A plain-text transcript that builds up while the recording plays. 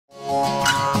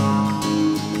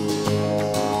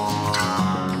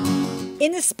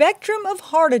In the spectrum of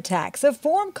heart attacks, a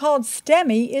form called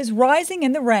STEMI is rising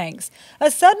in the ranks,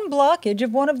 a sudden blockage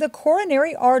of one of the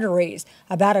coronary arteries.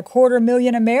 About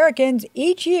 250,000 Americans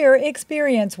each year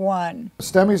experience one.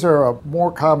 STEMIs are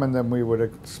more common than we would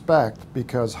expect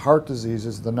because heart disease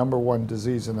is the #1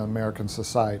 disease in American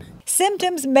society.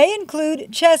 Symptoms may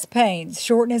include chest pains,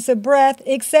 shortness of breath,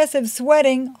 excessive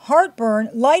sweating, heartburn,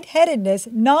 light-headedness,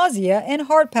 nausea, and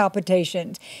heart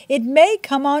palpitations. It may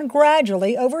come on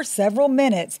gradually over several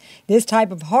minutes. This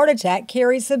type of heart attack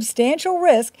carries substantial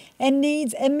risk and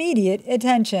needs immediate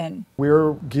attention.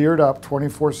 We're geared up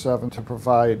 24/7 to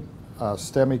provide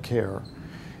STEMI care,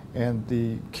 and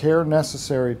the care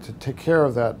necessary to take care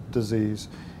of that disease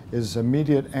is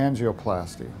immediate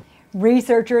angioplasty.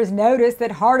 Researchers notice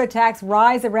that heart attacks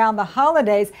rise around the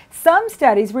holidays. Some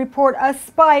studies report a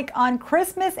spike on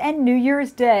Christmas and New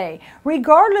Year's Day.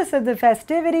 Regardless of the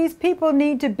festivities, people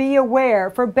need to be aware.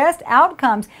 For best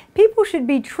outcomes, people should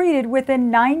be treated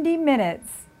within 90 minutes.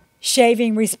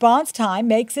 Shaving response time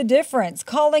makes a difference.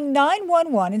 Calling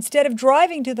 911 instead of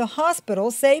driving to the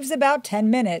hospital saves about 10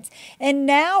 minutes. And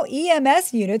now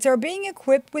EMS units are being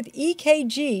equipped with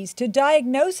EKGs to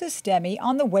diagnose a STEMI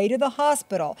on the way to the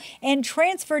hospital and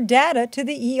transfer data to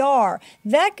the ER.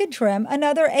 That could trim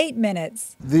another 8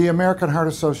 minutes. The American Heart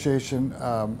Association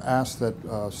asked that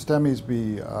STEMIs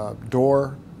be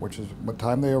door, which is what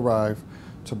time they arrive,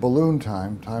 to balloon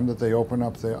time that they open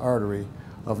up the artery,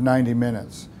 of 90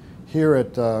 minutes. Here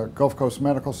at Gulf Coast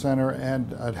Medical Center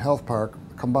and at Health Park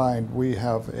combined, we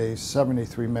have a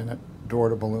 73-minute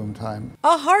door-to-balloon time.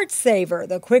 A heart saver.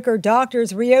 The quicker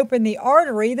doctors reopen the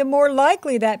artery, the more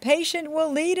likely that patient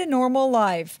will lead a normal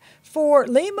life. For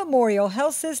Lee Memorial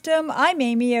Health System, I'm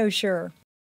Amy Osher.